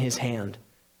was in his hand.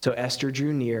 So Esther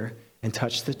drew near and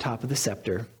touched the top of the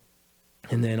scepter.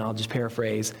 And then I'll just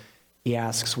paraphrase. He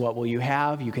asks, what will you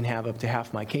have? You can have up to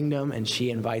half my kingdom. And she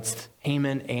invites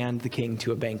Haman and the king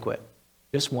to a banquet.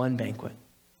 Just one banquet.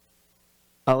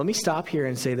 Let me stop here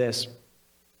and say this.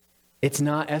 It's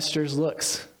not Esther's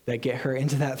looks that get her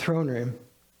into that throne room.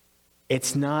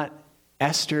 It's not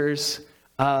Esther's,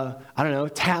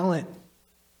 talent.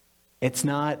 It's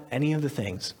not any of the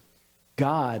things.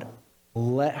 God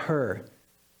let her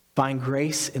find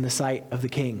grace in the sight of the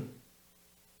king.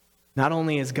 Not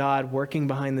only is God working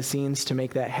behind the scenes to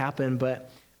make that happen, but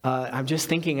I'm just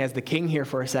thinking as the king here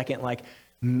for a second, like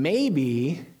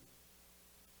maybe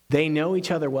they know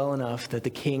each other well enough that the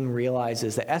king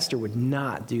realizes that Esther would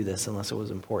not do this unless it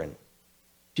was important.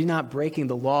 She's not breaking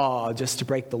the law just to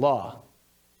break the law.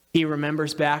 He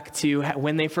remembers back to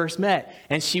when they first met,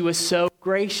 and she was so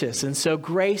gracious and so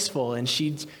graceful, and she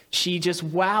just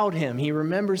wowed him. He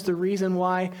remembers the reason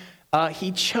why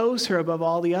he chose her above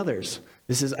all the others.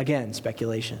 This is, again,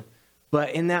 speculation. But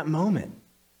in that moment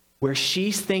where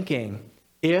she's thinking,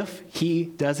 if he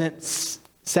doesn't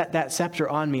set that scepter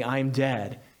on me, I'm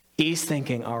dead. He's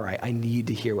thinking, all right, I need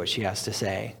to hear what she has to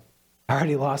say. I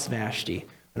already lost Vashti.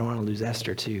 I don't want to lose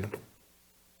Esther too.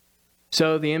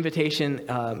 So the invitation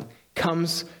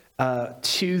comes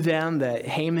to them that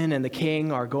Haman and the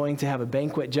king are going to have a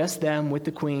banquet, just them with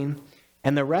the queen.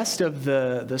 And the rest of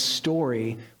the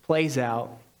story plays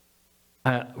out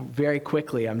very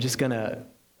quickly. I'm just going to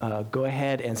go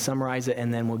ahead and summarize it,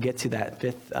 and then we'll get to that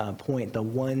fifth point, the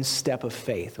one step of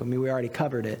faith. I mean, we already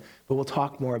covered it, but we'll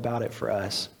talk more about it for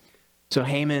us. So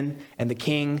Haman and the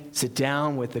king sit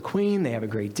down with the queen. They have a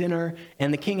great dinner.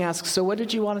 And the king asks, so what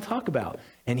did you want to talk about?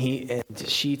 And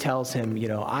she tells him,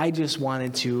 I just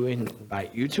wanted to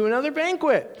invite you to another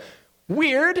banquet.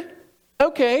 Weird.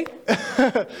 Okay.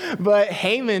 But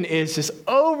Haman is just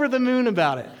over the moon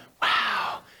about it.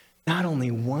 Wow. Not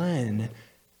only one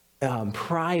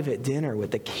private dinner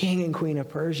with the king and queen of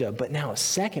Persia, but now a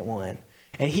second one.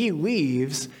 And he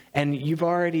leaves, and you've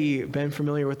already been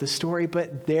familiar with the story,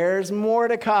 but there's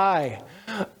Mordecai.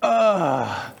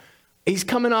 He's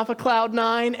coming off of cloud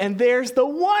 9, and there's the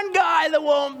one guy that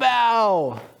won't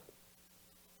bow.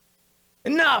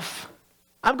 Enough.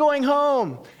 I'm going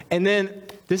home. And then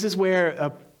this is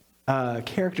where a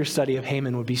character study of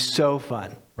Haman would be so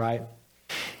fun, right?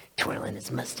 Twirling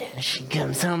his mustache, he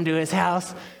comes home to his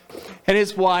house. And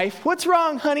his wife, what's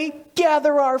wrong, honey?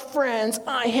 Gather our friends.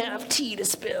 I have tea to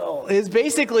spill. Is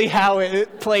basically how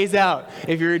it plays out.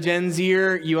 If you're a Gen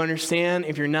Zer, you understand.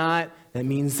 If you're not, that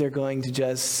means they're going to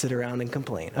just sit around and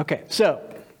complain. Okay, so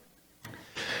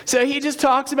he just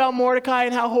talks about Mordecai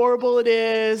and how horrible it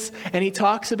is. And he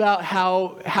talks about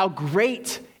how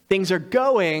great things are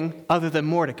going other than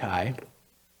Mordecai.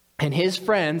 And his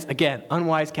friends, again,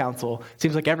 unwise counsel,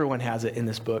 seems like everyone has it in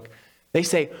this book. They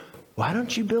say, why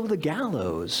don't you build a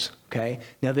gallows? Okay.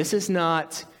 Now this is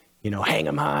not, hang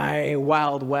 'em high,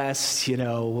 Wild West,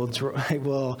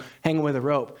 we'll hang 'em with a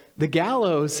rope. The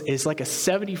gallows is like a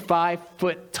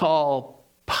 75-foot tall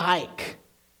pike.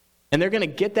 And they're going to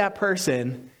get that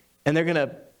person and they're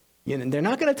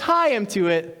not going to tie him to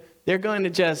it. They're going to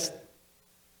just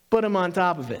put him on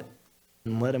top of it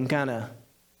and let him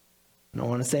I don't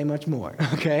want to say much more.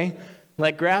 Okay.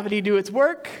 Let gravity do its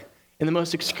work in the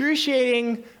most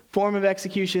excruciating form of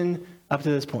execution up to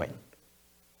this point.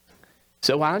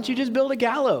 So why don't you just build a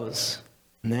gallows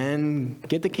and then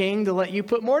get the king to let you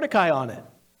put Mordecai on it?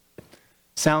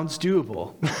 Sounds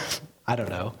doable. I don't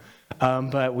know.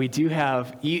 But we do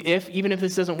have, even if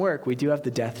this doesn't work, we do have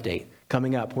the death date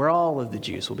coming up where all of the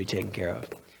Jews will be taken care of.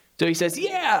 So he says,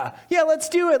 yeah, let's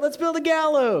do it. Let's build a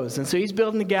gallows. And so he's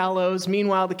building the gallows.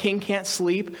 Meanwhile, the king can't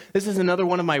sleep. This is another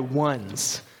one of my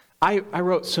ones. I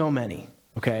wrote so many,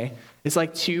 okay? It's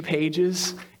like 2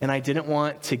 pages, and I didn't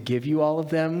want to give you all of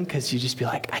them because you'd just be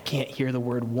like, I can't hear the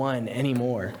word one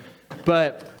anymore.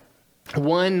 But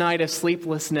one night of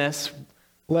sleeplessness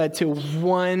led to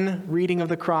one reading of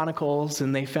the Chronicles,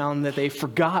 and they found that they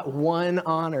forgot one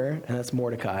honor, and that's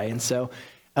Mordecai. And so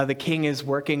the king is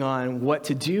working on what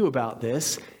to do about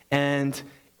this, and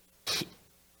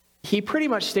he pretty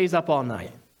much stays up all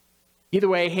night. Either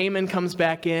way, Haman comes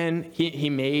back in. He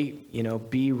may,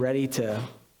 be ready to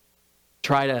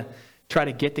try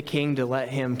to get the king to let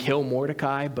him kill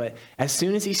Mordecai. But as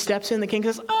soon as he steps in, the king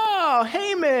says, "Oh,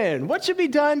 Haman, what should be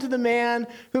done to the man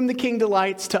whom the king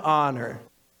delights to honor?"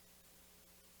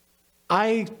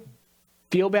 I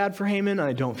feel bad for Haman, and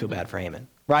I don't feel bad for Haman,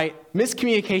 right?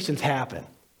 Miscommunications happen.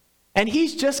 And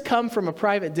he's just come from a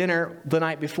private dinner the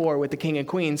night before with the king and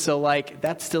queen, so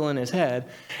that's still in his head.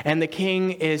 And the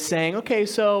king is saying, okay,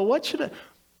 so what should I...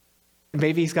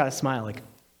 Maybe he's got a smile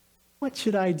what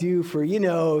should I do for,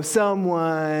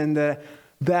 someone that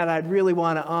I'd really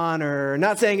want to honor?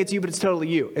 Not saying it's you, but it's totally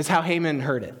you, is how Haman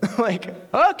heard it.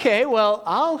 Okay, well,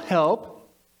 I'll help.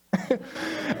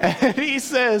 And he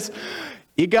says,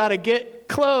 you got to get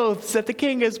clothes that the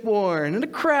king is born, and a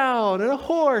crown, and a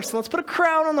horse. Let's put a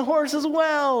crown on the horse as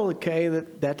well. Okay,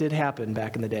 that did happen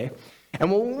back in the day.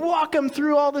 And we'll walk him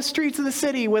through all the streets of the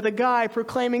city with a guy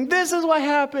proclaiming, this is what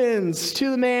happens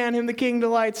to the man whom the king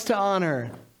delights to honor.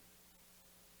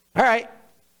 All right,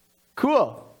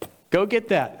 cool. Go get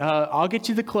that. I'll get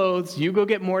you the clothes. You go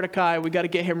get Mordecai. We got to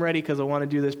get him ready because I want to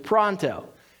do this pronto.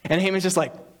 And Haman's just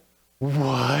like,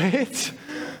 what?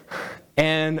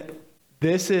 And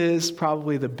this is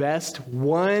probably the best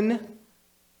one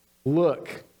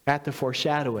look at the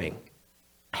foreshadowing.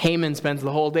 Haman spends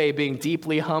the whole day being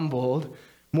deeply humbled.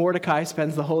 Mordecai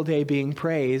spends the whole day being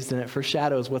praised, and it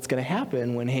foreshadows what's going to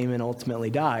happen when Haman ultimately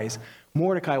dies.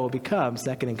 Mordecai will become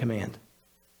second in command.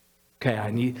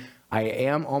 Okay, I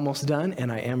am almost done,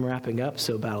 and I am wrapping up,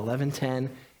 so about 11:10.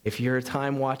 If you're a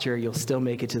time watcher, you'll still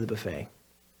make it to the buffet.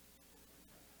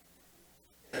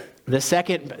 The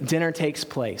second dinner takes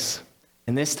place.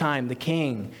 And this time, the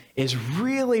king is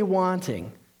really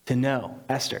wanting to know,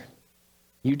 Esther,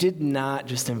 you did not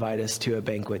just invite us to a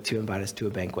banquet to invite us to a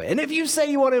banquet. And if you say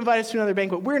you want to invite us to another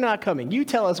banquet, we're not coming. You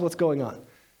tell us what's going on.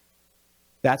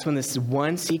 That's when this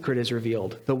one secret is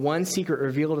revealed. The one secret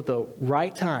revealed at the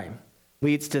right time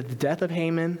leads to the death of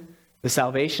Haman, the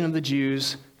salvation of the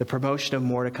Jews, the promotion of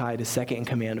Mordecai to second in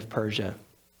command of Persia.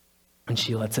 And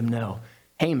she lets him know,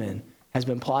 Haman has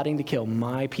been plotting to kill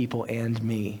my people and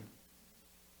me.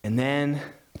 And then,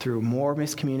 through more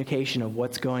miscommunication of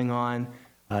what's going on,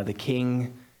 the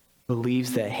king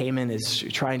believes that Haman is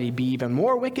trying to be even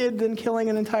more wicked than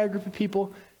killing an entire group of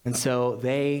people. And so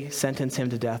they sentence him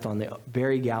to death on the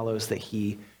very gallows that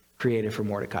he created for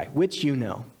Mordecai, which you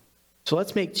know. So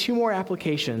let's make 2 more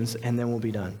applications, and then we'll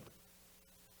be done.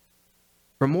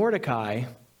 For Mordecai,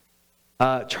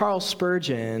 Charles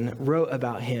Spurgeon wrote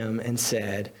about him and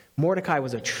said, Mordecai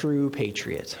was a true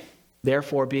patriot.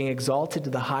 Therefore, being exalted to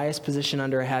the highest position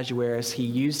under Ahasuerus, he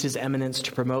used his eminence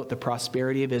to promote the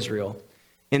prosperity of Israel.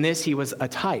 In this, he was a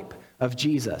type of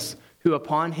Jesus, who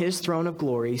upon his throne of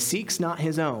glory seeks not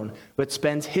his own, but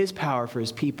spends his power for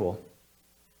his people.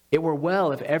 It were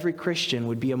well if every Christian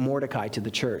would be a Mordecai to the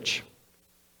church,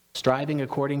 striving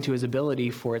according to his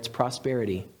ability for its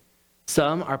prosperity.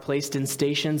 Some are placed in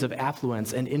stations of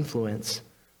affluence and influence.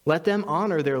 Let them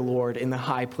honor their Lord in the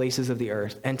high places of the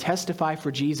earth and testify for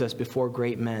Jesus before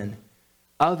great men.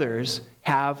 Others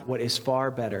have what is far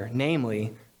better,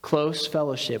 namely, close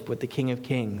fellowship with the King of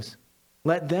Kings.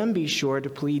 Let them be sure to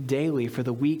plead daily for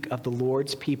the weak of the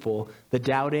Lord's people, the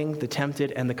doubting, the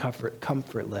tempted, and the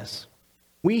comfortless.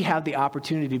 We have the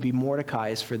opportunity to be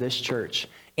Mordecais for this church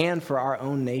and for our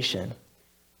own nation.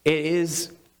 It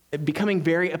is becoming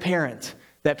very apparent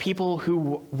that people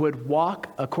who would walk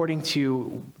according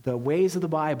to the ways of the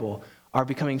Bible are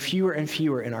becoming fewer and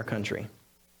fewer in our country.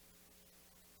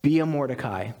 Be a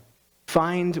Mordecai.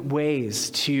 Find ways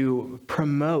to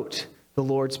promote the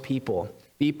Lord's people.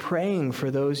 Be praying for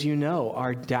those you know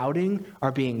are doubting,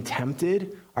 are being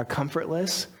tempted, are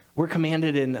comfortless. We're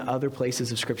commanded in other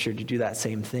places of Scripture to do that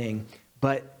same thing.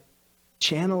 But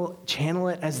channel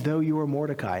it as though you were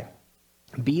Mordecai.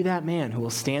 Be that man who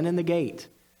will stand in the gate,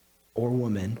 or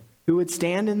woman, who would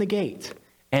stand in the gate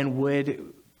and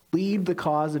would lead the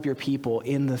cause of your people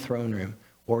in the throne room.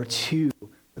 or to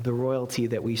the royalty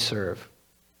that we serve.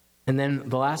 And then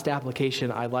the last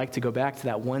application, I'd like to go back to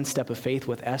that one step of faith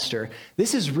with Esther.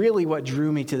 This is really what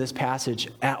drew me to this passage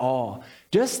at all.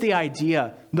 Just the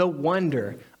idea, the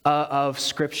wonder of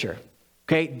Scripture.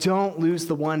 Okay, don't lose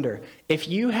the wonder. If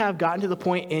you have gotten to the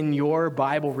point in your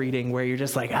Bible reading where you're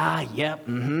just like, yep,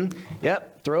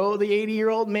 throw the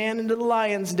 80-year-old man into the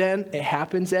lion's den. It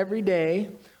happens every day.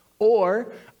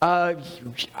 Or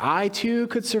I too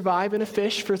could survive in a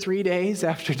fish for 3 days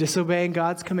after disobeying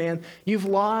God's command. You've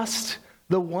lost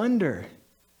the wonder.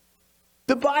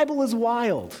 The Bible is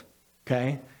wild,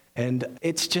 okay? And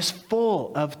it's just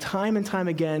full of time and time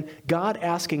again, God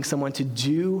asking someone to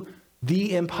do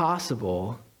the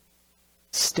impossible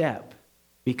step.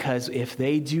 Because if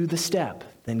they do the step,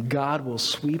 then God will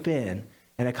sweep in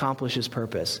and accomplish his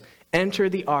purpose. Enter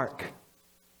the ark.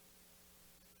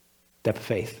 Step of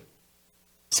faith.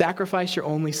 Sacrifice your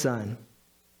only son.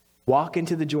 Walk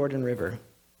into the Jordan River.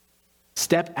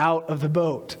 Step out of the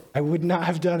boat. I would not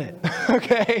have done it.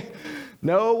 Okay?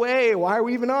 No way. Why are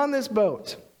we even on this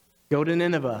boat? Go to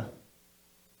Nineveh.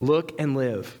 Look and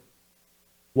live.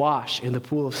 Wash in the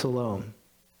pool of Siloam.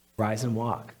 Rise and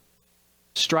walk.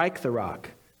 Strike the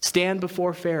rock. Stand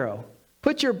before Pharaoh.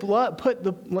 Put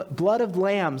the blood of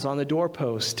lambs on the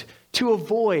doorpost to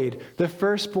avoid the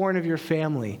firstborn of your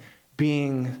family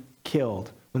being killed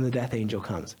when the death angel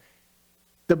comes.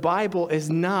 The Bible is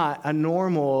not a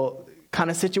normal kind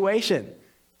of situation.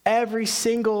 Every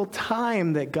single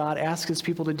time that God asks his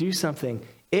people to do something,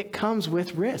 it comes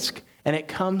with risk, and it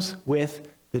comes with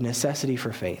the necessity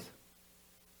for faith.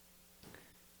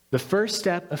 The first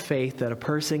step of faith that a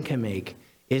person can make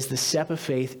is the step of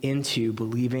faith into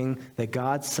believing that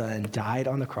God's Son died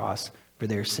on the cross for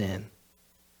their sin.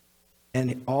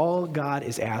 And all God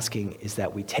is asking is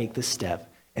that we take the step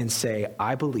and say,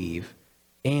 I believe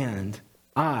and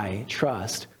I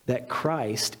trust that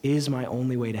Christ is my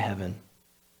only way to heaven.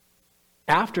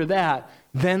 After that,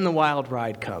 then the wild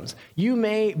ride comes. You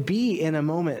may be in a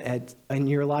moment in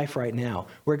your life right now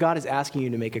where God is asking you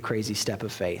to make a crazy step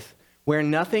of faith, where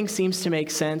nothing seems to make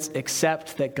sense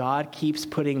except that God keeps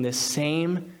putting this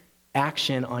same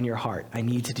action on your heart. I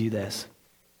need to do this.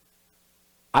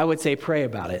 I would say pray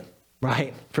about it.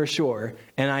 Right, for sure.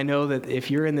 And I know that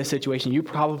if you're in this situation, you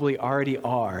probably already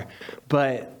are.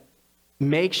 But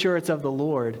make sure it's of the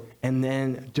Lord, and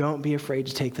then don't be afraid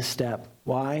to take the step.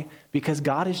 Why? Because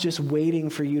God is just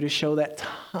waiting for you to show that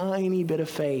tiny bit of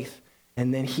faith,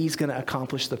 and then he's going to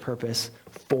accomplish the purpose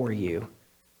for you.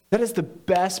 That is the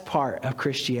best part of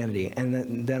Christianity,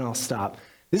 and then I'll stop.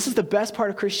 This is the best part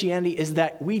of Christianity, is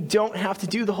that we don't have to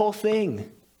do the whole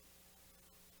thing.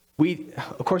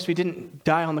 Of course, we didn't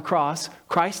die on the cross.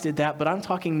 Christ did that, but I'm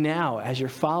talking now as you're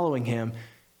following him.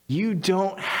 You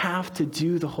don't have to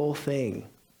do the whole thing.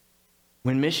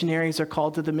 When missionaries are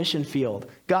called to the mission field,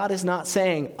 God is not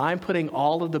saying, I'm putting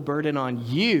all of the burden on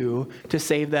you to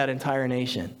save that entire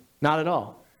nation. Not at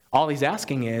all. All he's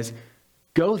asking is,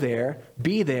 go there,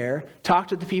 be there, talk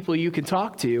to the people you can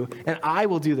talk to, and I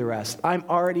will do the rest. I'm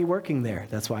already working there.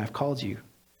 That's why I've called you.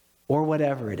 Or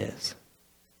whatever it is.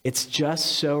 It's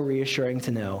just so reassuring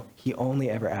to know he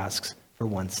only ever asks for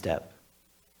one step.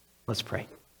 Let's pray.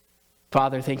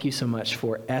 Father, thank you so much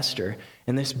for Esther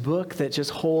and this book that just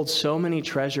holds so many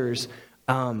treasures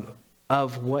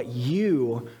of what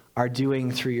you are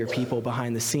doing through your people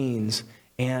behind the scenes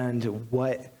and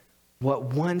what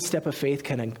one step of faith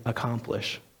can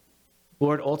accomplish.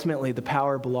 Lord, ultimately the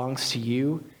power belongs to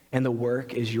you and the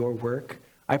work is your work.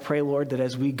 I pray, Lord, that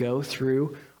as we go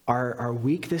through our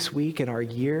week this week and our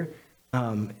year,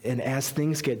 and as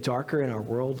things get darker in our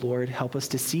world, Lord, help us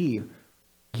to see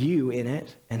you in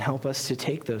it and help us to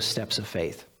take those steps of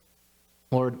faith.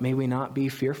 Lord, may we not be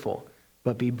fearful,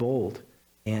 but be bold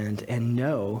and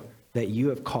know that you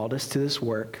have called us to this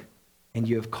work and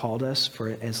you have called us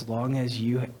for as long as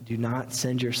you do not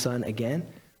send your son again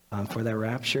for that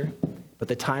rapture. But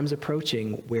the time's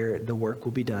approaching where the work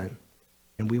will be done.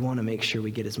 And we want to make sure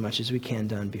we get as much as we can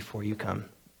done before you come.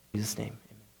 In Jesus' name.